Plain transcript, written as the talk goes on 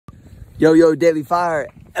Yo, Daily Fire,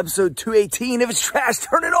 episode 218. If it's trash,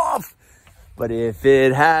 turn it off. But if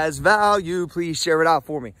it has value, please share it out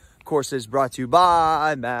for me. Of course, it's brought to you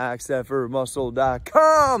by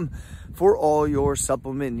maxeffortmuscle.com. For all your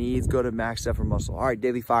supplement needs, go to Max Effort Muscle. All right,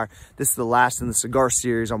 Daily Fire. This is the last in the cigar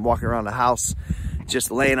series. I'm walking around the house,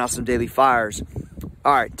 just laying out some Daily Fires.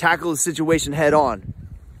 All right, tackle the situation head on.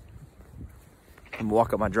 I'm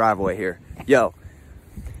walking up my driveway here. Yo,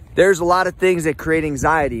 there's a lot of things that create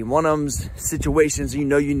anxiety. One of them's situations you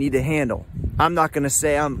know you need to handle. I'm not gonna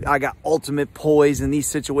say I got ultimate poise in these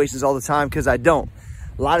situations all the time, because I don't.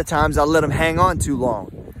 A lot of times I let them hang on too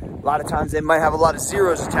long. A lot of times they might have a lot of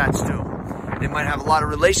zeros attached to them. They might have a lot of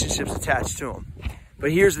relationships attached to them.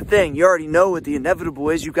 But here's the thing, you already know what the inevitable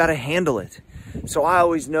is. You gotta handle it. So I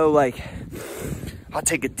always know, like, I'll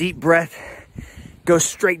take a deep breath, go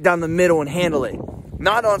straight down the middle and handle it.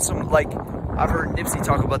 Not on some, like, I've heard Nipsey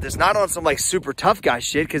talk about this, not on some like super tough guy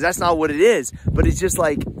shit, because that's not what it is. But it's just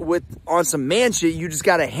like on some man shit, you just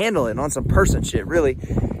gotta handle it. On some person shit, really,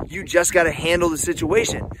 you just gotta handle the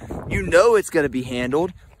situation. You know it's gonna be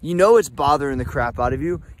handled. You know it's bothering the crap out of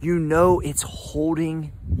you. You know it's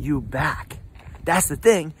holding you back. That's the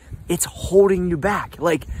thing. It's holding you back.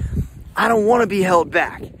 Like, I don't want to be held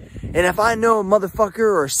back. And if I know a motherfucker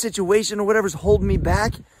or a situation or whatever's holding me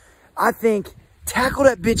back, I think tackle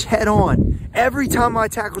that bitch head on. Every time I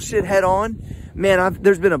tackle shit head on, man,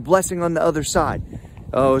 there's been a blessing on the other side.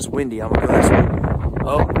 Oh, it's windy. I'm gonna go this way.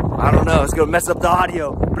 Oh, I don't know. It's gonna mess up the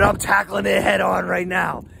audio, but I'm tackling it head on right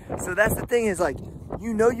now. So that's the thing, is like,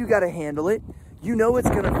 you know you gotta handle it. You know it's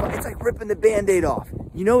like ripping the Band-Aid off.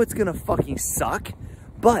 You know it's gonna fucking suck,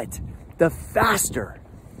 but the faster,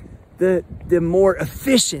 the more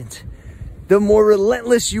efficient, the more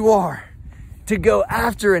relentless you are to go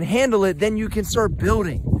after and handle it, then you can start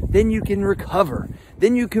building. Then you can recover.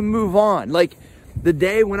 Then you can move on. Like the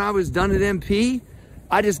day when I was done at MP,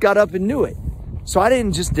 I just got up and knew it. So I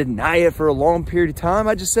didn't just deny it for a long period of time.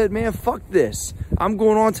 I just said, man, fuck this. I'm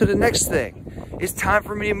going on to the next thing. It's time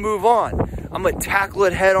for me to move on. I'm gonna tackle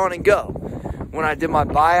it head on and go. When I did my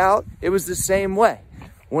buyout, it was the same way.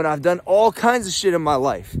 When I've done all kinds of shit in my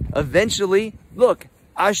life, eventually, look,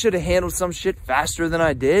 I should have handled some shit faster than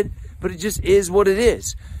I did, but it just is what it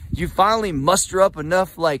is. You finally muster up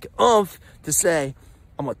enough like oomph to say,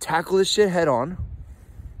 I'm gonna tackle this shit head on.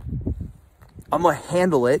 I'm gonna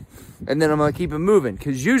handle it, and then I'm gonna keep it moving.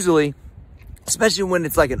 Because usually, especially when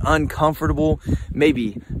it's like an uncomfortable,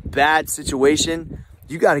 maybe bad situation,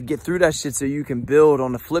 you gotta get through that shit so you can build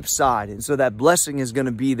on the flip side. And so that blessing is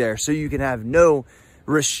gonna be there, so you can have no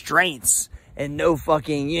restraints and no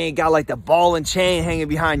fucking, you ain't got like the ball and chain hanging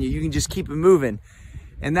behind you. You can just keep it moving.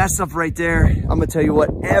 And that stuff right there, I'm gonna tell you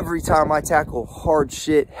what, every time I tackle hard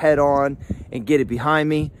shit head on and get it behind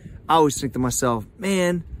me, I always think to myself,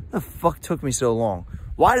 man, the fuck took me so long?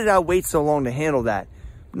 Why did I wait so long to handle that?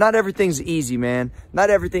 Not everything's easy, man.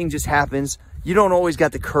 Not everything just happens. You don't always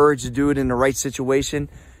got the courage to do it in the right situation.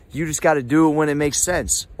 You just got to do it when it makes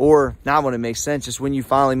sense, or not when it makes sense, just when you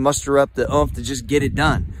finally muster up the oomph to just get it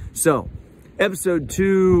done. So episode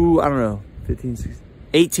 2, I don't know, 15, 16,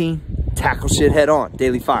 18, tackle shit head on.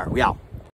 Daily Fire, we out.